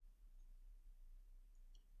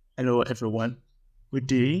Hello, everyone. Good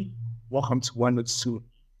day. Welcome to 102.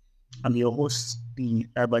 I'm your host, the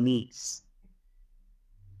Urbanese.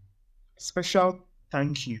 Special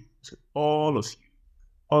thank you to all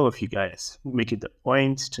of you guys who make it the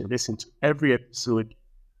point to listen to every episode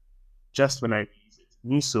just when I release it. It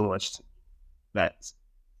means so much to me that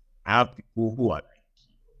I have people who are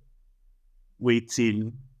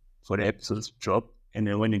waiting for the episodes to drop, and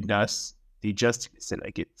then when it does, they just listen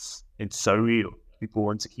like it's surreal. People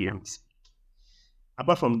want to hear me speak.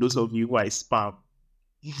 Apart from those of you who I spam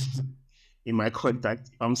in my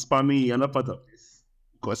contact. If I'm spamming, you're not part of this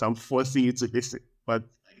because I'm forcing you to listen. But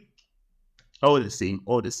all the same.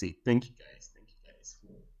 Thank you guys. Thank you guys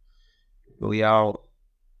for your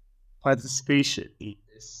participation in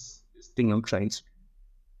this thing I'm trying to.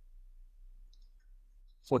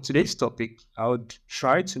 For today's topic, I would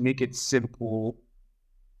try to make it simple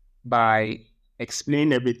by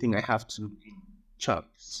explaining everything I have to in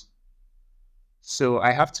chunks. So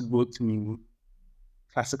I have to go through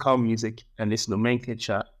classical music and its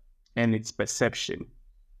nomenclature and its perception.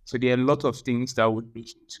 So there are a lot of things that would be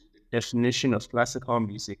into the definition of classical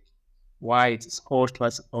music, why it is called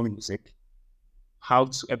classical music,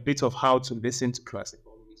 a bit of how to listen to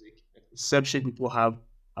classical music, the perception people have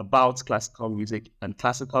about classical music and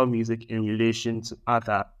classical music in relation to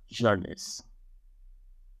other genres.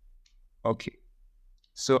 Okay.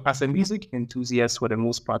 So as a music enthusiast for the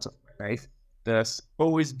most part of my life, there's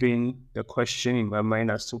always been the question in my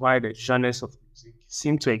mind as to why the genres of music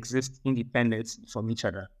seem to exist independent from each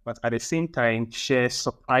other, but at the same time share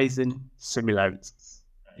surprising similarities.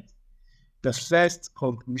 Right? The first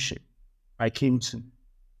conclusion I came to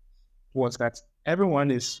was that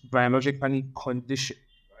everyone is biologically conditioned,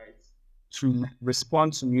 right, to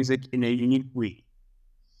respond to music in a unique way,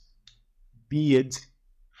 be it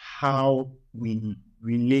how we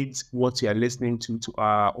relate what we are listening to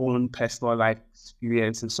our own personal life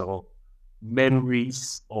experiences or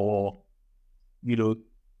memories or you know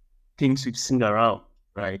things we've seen around,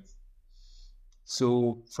 right?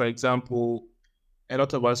 So, for example, a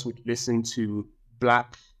lot of us would listen to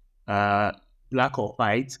Black, uh, Black or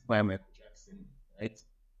White by Michael Jackson, right?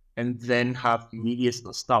 And then have immediate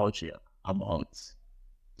nostalgia about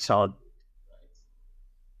childhood. Right?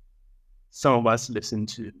 Some of us listen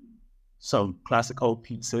to some classical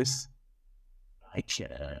pieces, like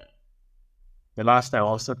the last time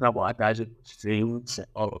I was talking about Adagio things and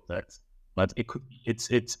all of that. But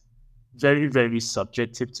it's very, very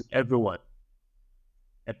subjective to everyone.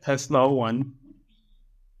 A personal one,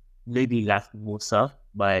 Lady Lacrimosa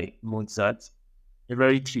by Mozart. A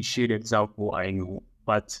very cliched example, I know,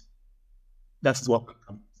 but that's what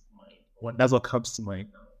comes to mind. That's what comes to mind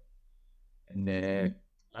now. And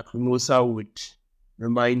Lacrimosa would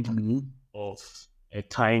remind me of a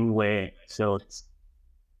time where I felt,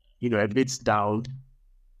 a bit down,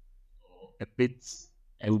 a bit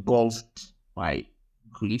engulfed by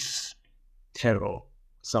grief, terror,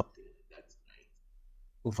 something that's like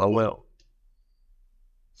overwhelmed.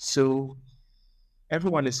 So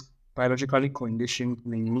everyone is biologically conditioned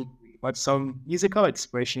in a unique way, but some musical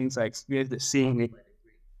expressions are experienced the same way.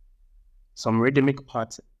 Some rhythmic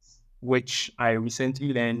patterns, which I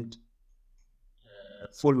recently learned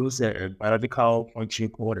follows a biological function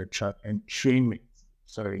called entrainment.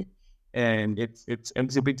 Sorry, and it's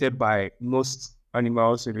exhibited by most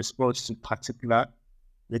animals in response to particular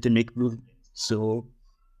rhythmic movement. So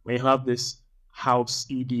we have this house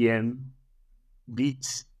EDM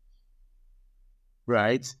beat,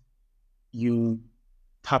 right? You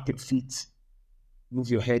tap your feet, move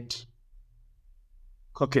your head,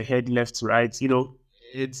 cock your head left to right.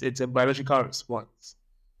 It's a biological response,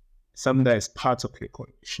 something that is part of your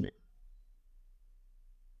conditioning.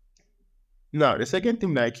 Now, the second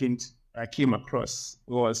thing that I came across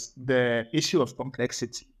was the issue of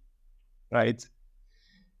complexity, right?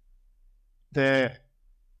 The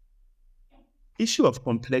issue of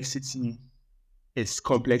complexity is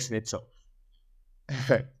complex in itself.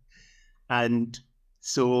 And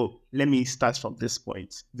so let me start from this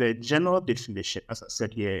point. The general definition, as I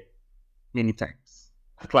said here many times,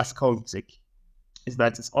 classical music is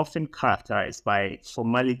that it's often characterized by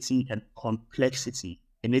formality and complexity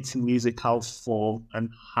in its musical form and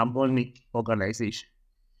harmonic organization,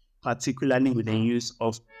 particularly with the use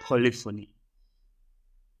of polyphony.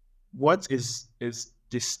 What is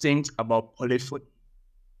distinct about polyphony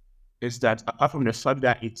is that apart from the fact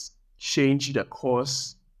that it's changed the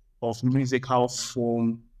course of musical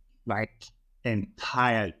form like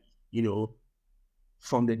entirely,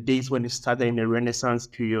 from the days when it started in the Renaissance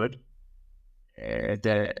period,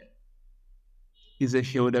 the is a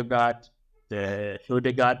Hildegard,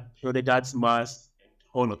 Hildegard's Mass,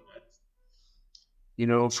 all of that.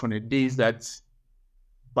 From the days that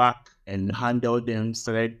back and handled them,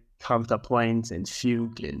 started counterpoints and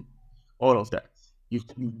fugue and all of that.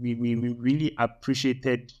 We really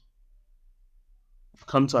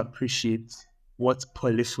come to appreciate what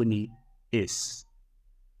polyphony is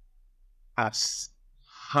as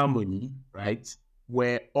harmony, right?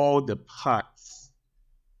 Where all the parts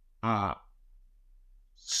are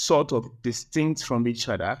sort of distinct from each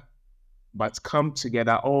other, but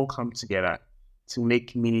all come together to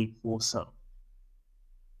make meaningful sound.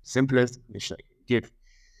 Simplest definition I can give.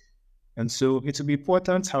 And so it will be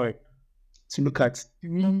important, however, to look at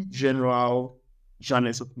three general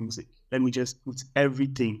genres of music. Let me just put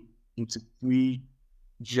everything into three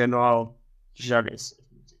general genres of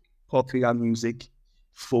music: popular music,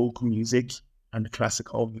 folk music, and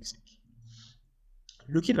classical music.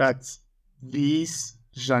 Looking at these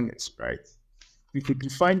genres, right, we could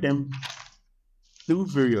define them through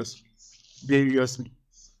various means,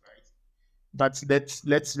 right? But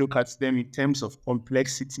let's look at them in terms of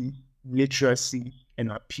complexity, literacy,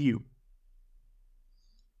 and appeal.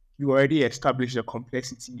 You already established the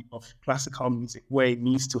complexity of classical music, where it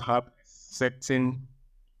needs to have a certain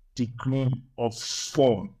degree of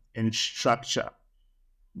form and structure,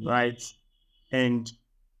 right? And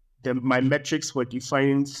my metrics for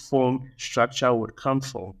defining form structure would come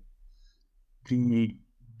from the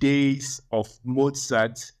days of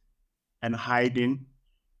Mozart and Haydn,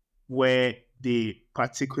 where they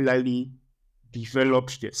particularly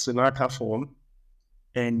developed the sonata form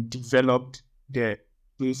and developed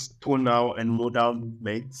these tonal and modal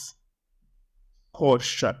movements, chord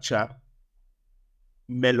structure,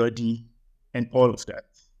 melody, and all of that.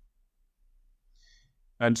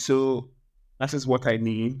 And so that is what I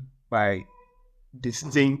mean by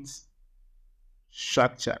distinct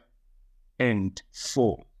structure and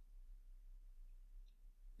form.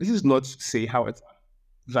 This is not to say, however,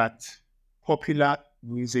 that popular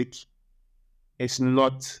music is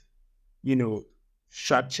not,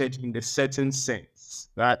 structured in the certain sense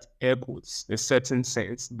that air quotes, the certain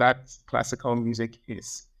sense that classical music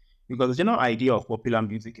is. Because the general idea of popular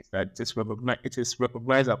music is that it is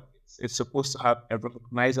recognizable. It's supposed to have a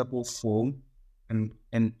recognizable form and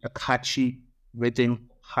a catchy rhythm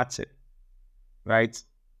pattern, right?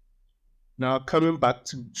 Now, coming back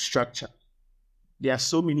to structure, there are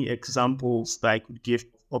so many examples that I could give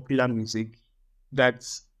of popular music that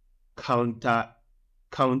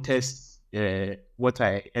counters what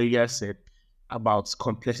I earlier said about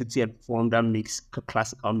complexity and form that makes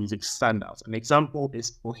classical music stand out. An example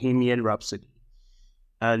is Bohemian Rhapsody.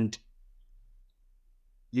 And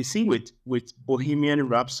you see with Bohemian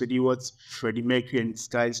Rhapsody, what Freddie Mercury and his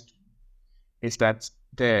guys do is that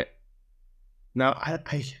now I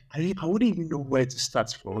wouldn't even know where to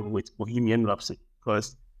start from with Bohemian Rhapsody,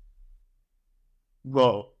 because,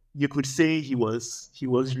 well, you could say he was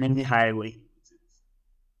really high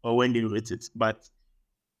when they wrote it, but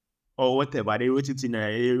or whatever they wrote it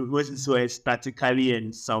it wasn't so aesthetically,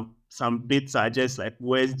 and some bits are just like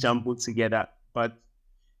words jumbled together. But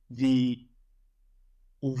the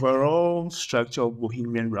overall structure of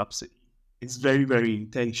Bohemian Rhapsody is very, very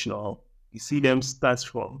intentional. You see them start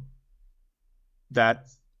from that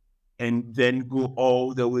and then go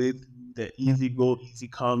all the way through the easy go, easy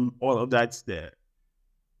come, all of that's there,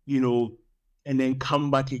 and then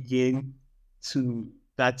come back again to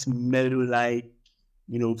that mellow-like,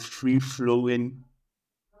 free flowing,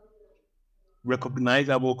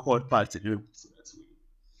 recognizable chord pattern.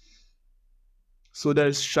 So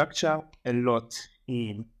there's structure a lot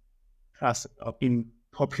in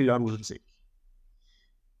popular music.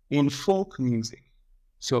 In folk music,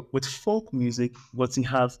 so with folk music, what you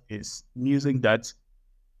have is music that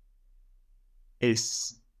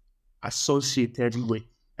is associated with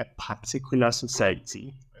a particular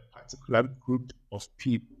society, a particular group of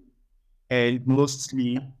people. And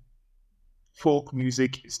mostly folk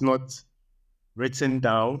music is not written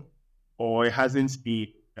down, or it hasn't been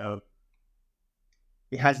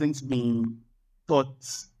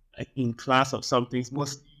taught in class or something.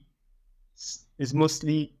 It's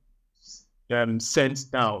mostly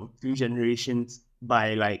sent down through generations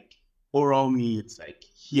by like oral means, like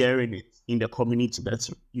hearing it in the community that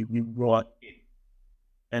you brought in.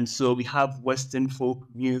 And so we have Western folk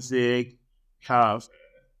music, have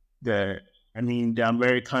the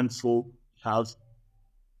American folk, have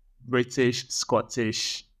British,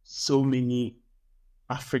 Scottish, so many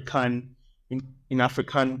African, in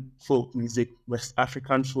African folk music, West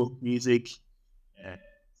African folk music,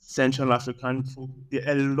 Central African folk. There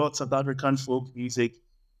are lots of African folk music,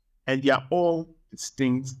 and they are all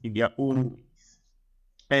distinct in their own ways.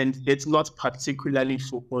 and it's not particularly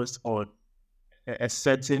focused on a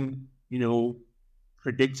certain,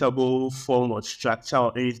 predictable form or structure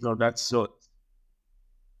or anything of that sort.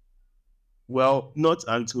 Well, not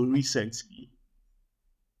until recently,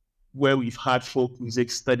 where we've had folk music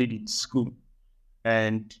studied in school,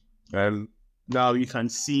 and now you can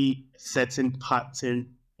see a certain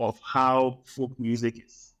pattern of how folk music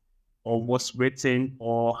is, or what's written,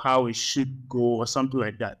 or how it should go, or something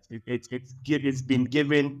like that. It's been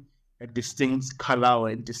given a distinct color or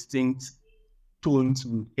a distinct tone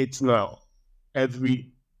to it now.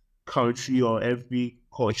 Every country or every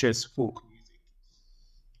culture's folk music,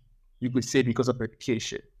 you could say, because of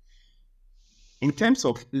education. In terms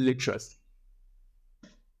of literacy,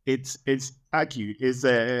 it's argued is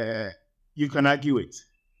you can argue it.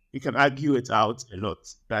 You can argue it out a lot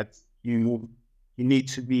that you need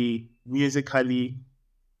to be musically,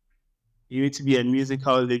 you need to be a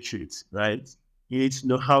musical literate, right? You need to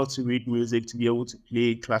know how to read music to be able to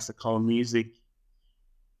play classical music,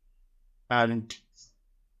 and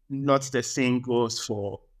not the same goes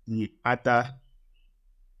for the other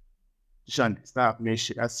genres that I've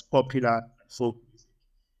mentioned as popular folk music.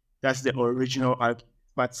 That's the original argument.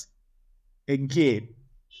 But again,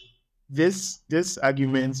 this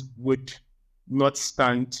argument would not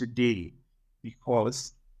stand today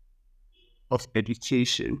because of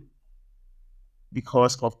education,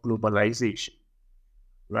 because of globalization,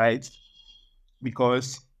 right?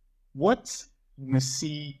 Because what you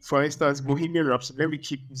see, for instance, Bohemian Rhapsody, let me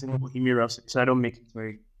keep using Bohemian Rhapsody so I don't make it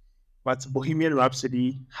very, but Bohemian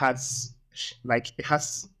Rhapsody has, it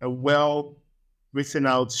has a well written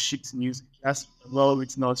out sheet music, it has a well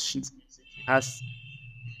written out sheet music, it has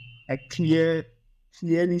a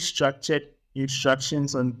clearly structured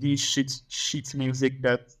instructions on these sheet music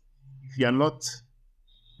that if you are not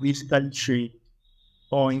musically trained,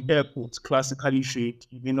 or in air quotes, classically trained,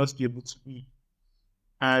 you may not be able to read.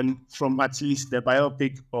 And from at least the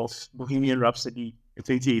biopic of Bohemian Rhapsody, the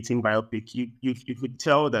 2018 biopic, you could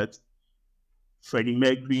tell that Freddie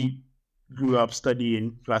Mercury grew up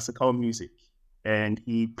studying classical music, and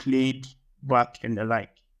he played Bach and the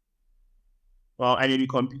like. Well, I may be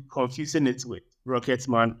confusing it with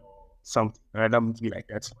Rocketman or something, that would be like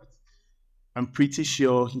that. But I'm pretty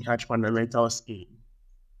sure he had fundamentals in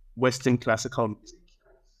Western classical music.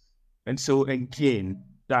 And so again,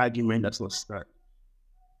 the argument does not stand.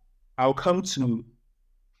 I'll come to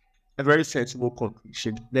a very sensible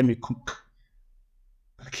conclusion. Let me cook.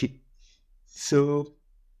 Okay. So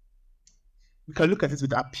we can look at it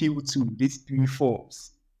with appeal to these three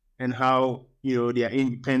forms and how they are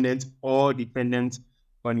independent or dependent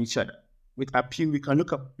on each other. With appeal, we can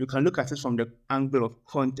look at it from the angle of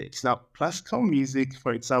context. Now, classical music,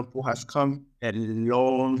 for example, has come a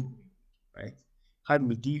long way, right? Had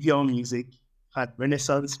medieval music, had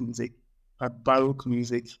Renaissance music, had Baroque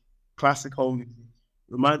music, classical music,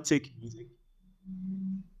 romantic music,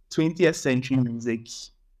 20th century music,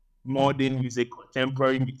 modern music,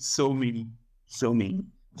 contemporary music, so many.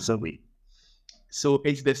 So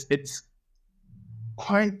it's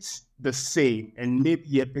quite the same, and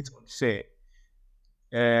maybe a bit unfair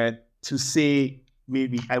to say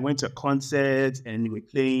maybe I went to a concert and they were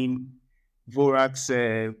playing Vorak's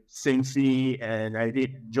symphony and I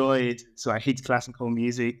did enjoy it, so I hate classical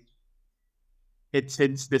music. It's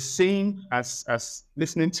the same as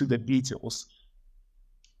listening to the Beatles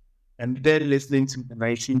and then listening to the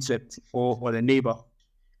 1974 or the Neighbor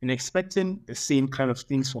and expecting the same kind of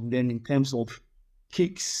things from them in terms of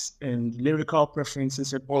kicks and lyrical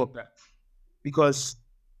preferences and all of that. Because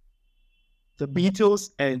the Beatles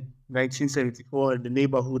and 1974 and the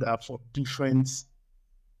Neighborhood are from different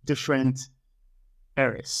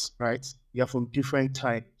eras, right? They are from different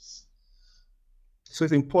times. So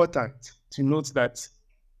it's important to note that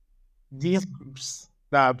these groups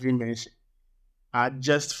that have been mentioned are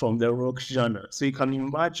just from the rock genre. So you can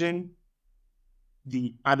imagine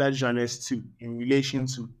the other genres too in relation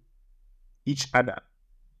to each other.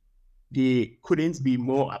 They couldn't be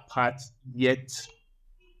more apart yet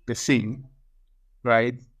the same,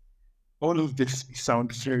 right? All of this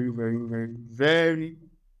sounds very, very, very, very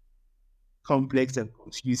complex and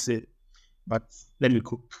confusing, but let me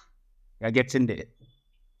cook. We're getting there.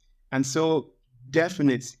 And so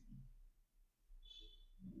definitely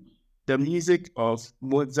the music of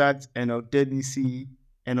Mozart and of Debussy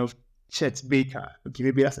and of Chet Baker, okay,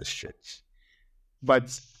 maybe that's a stretch,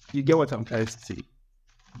 but you get what I'm trying to say.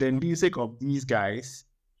 The music of these guys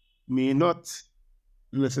may not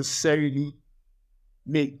necessarily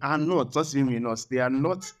they are not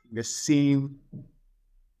the same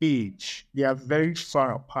age. They are very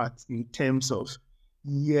far apart in terms of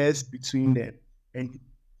years between them. And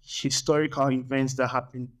historical events that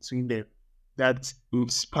happened between them that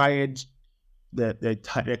inspired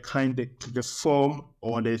the form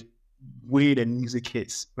or the way the music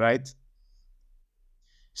is, right?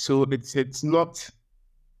 So it's not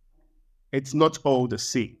all the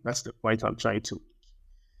same. That's the point I'm trying to.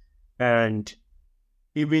 And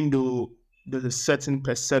even though there's a certain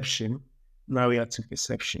perception, now we are to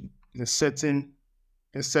perception. There's a certain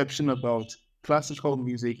perception about classical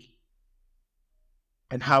music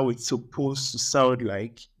and how it's supposed to sound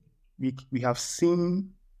like. We have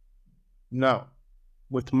seen now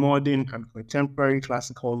with modern and contemporary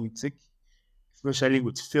classical music, especially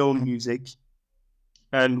with film music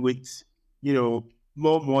and with,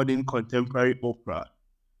 more modern contemporary opera,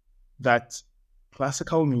 that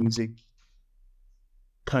classical music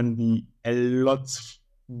can be a lot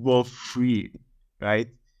more free, right?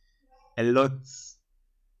 A lot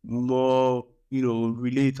more,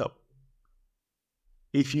 relatable.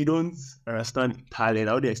 If you don't understand Italian,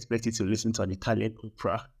 I would expect you to listen to an Italian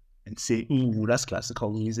opera and say, "Ooh, that's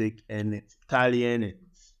classical music, and it's Italian, and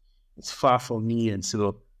it's far from me, and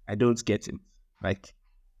so I don't get it." Like,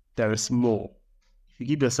 there is more. If you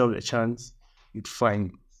give yourself a chance, you'd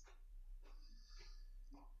find.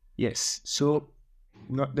 Yes. So,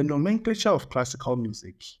 the nomenclature of classical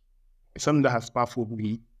music is something that has baffled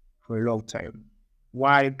me for a long time.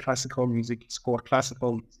 Why classical music is called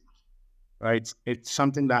classical music, right? It's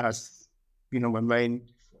something that has been on my mind.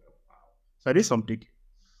 So I did something.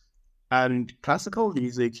 And classical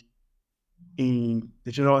music, in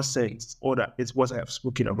the general sense, or that is what I have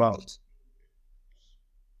spoken about,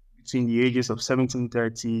 between the ages of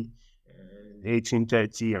 1730 and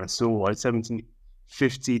 1830 and so on,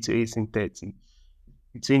 1750 to 1830.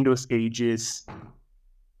 Between those ages,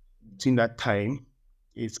 between that time,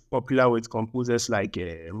 it's popular with composers like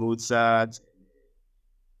Mozart,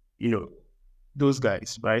 those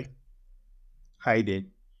guys, right?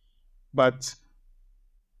 Haydn. But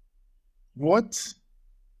why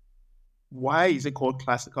is it called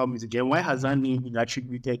classical music? And why has that name been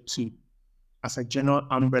attributed to as a general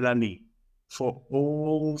umbrella name for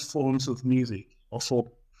all forms of music, or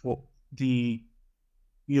for the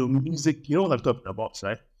music, what I'm talking about,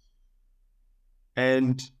 right?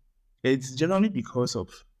 And it's generally because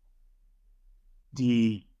of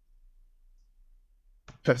the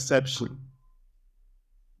perception,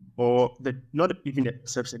 or not even the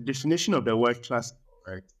perception, definition of the word classical,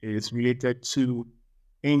 right, is related to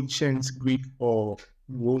ancient Greek or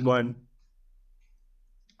Roman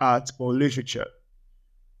art or literature.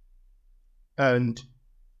 And,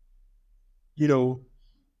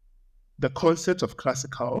 the concept of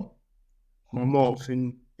classical, more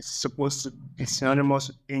often, is supposed to be synonymous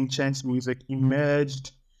with ancient music,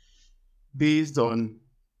 emerged based on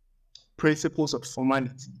principles of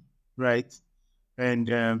formality, right?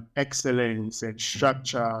 And excellence and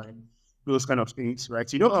structure and those kind of things,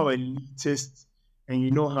 right? You know how elitist, and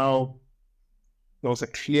you know how there was a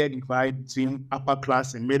clear divide between upper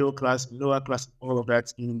class and middle class and lower class, all of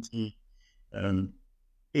that in the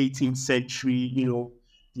 18th century,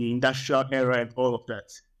 the industrial era and all of that.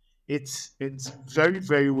 It's very,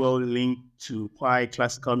 very well linked to why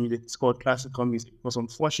classical music is called classical music, because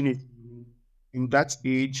unfortunately, in that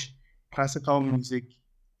age, classical music,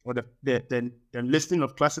 or the listening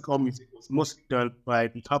of classical music, was mostly done by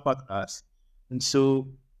the upper class. And so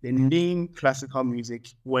the name classical music,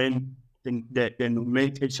 when the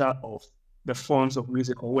nomenclature of the forms of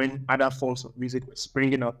music, or when other forms of music were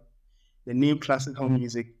springing up, the name classical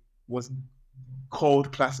music was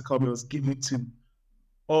called classical music, was given to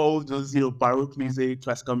all those, Baroque music,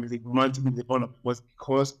 classical music, romantic music, all of it was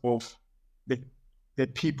because of the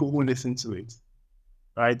people who listen to it,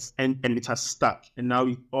 right? And it has stuck. And now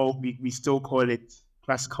we still call it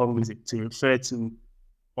classical music to refer to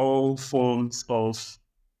all forms of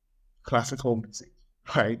classical music,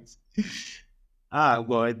 right?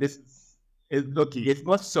 Well, this is okay. It's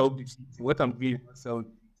not self-defeating. What I'm doing is not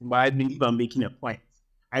self-defeating, but I believe I'm making a point.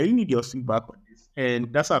 I really need your feedback on this,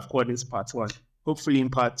 and that's why I've called this part one. Hopefully, in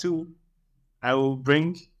part two, I will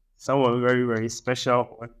bring someone very, very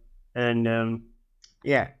special on, and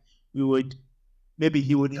yeah, we would maybe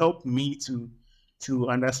he would help me to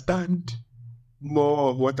understand more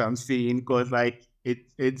of what I'm saying, because like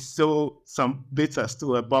it's so, some bits are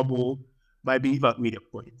still a bubble, but I believe I've made a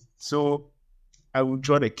point. So I will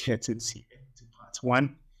draw the curtains here to part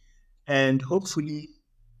one, and hopefully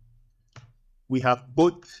we have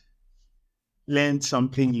both learned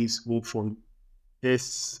something useful from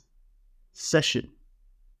this session.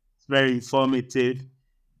 It's very informative,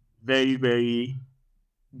 very, very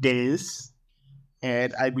dense,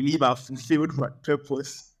 and I believe I've fulfilled my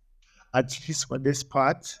purpose at least for this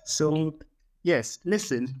part. So, yes,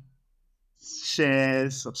 listen, share,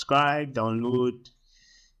 subscribe, download,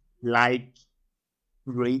 like,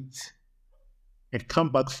 rate, and come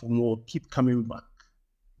back for more. Keep coming back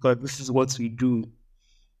because this is what we do.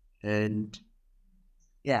 And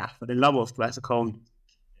yeah, for the love of classical,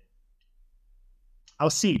 I'll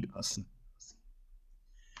see you. I'll see you.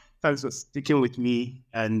 Thanks for sticking with me.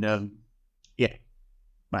 And yeah,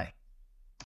 bye.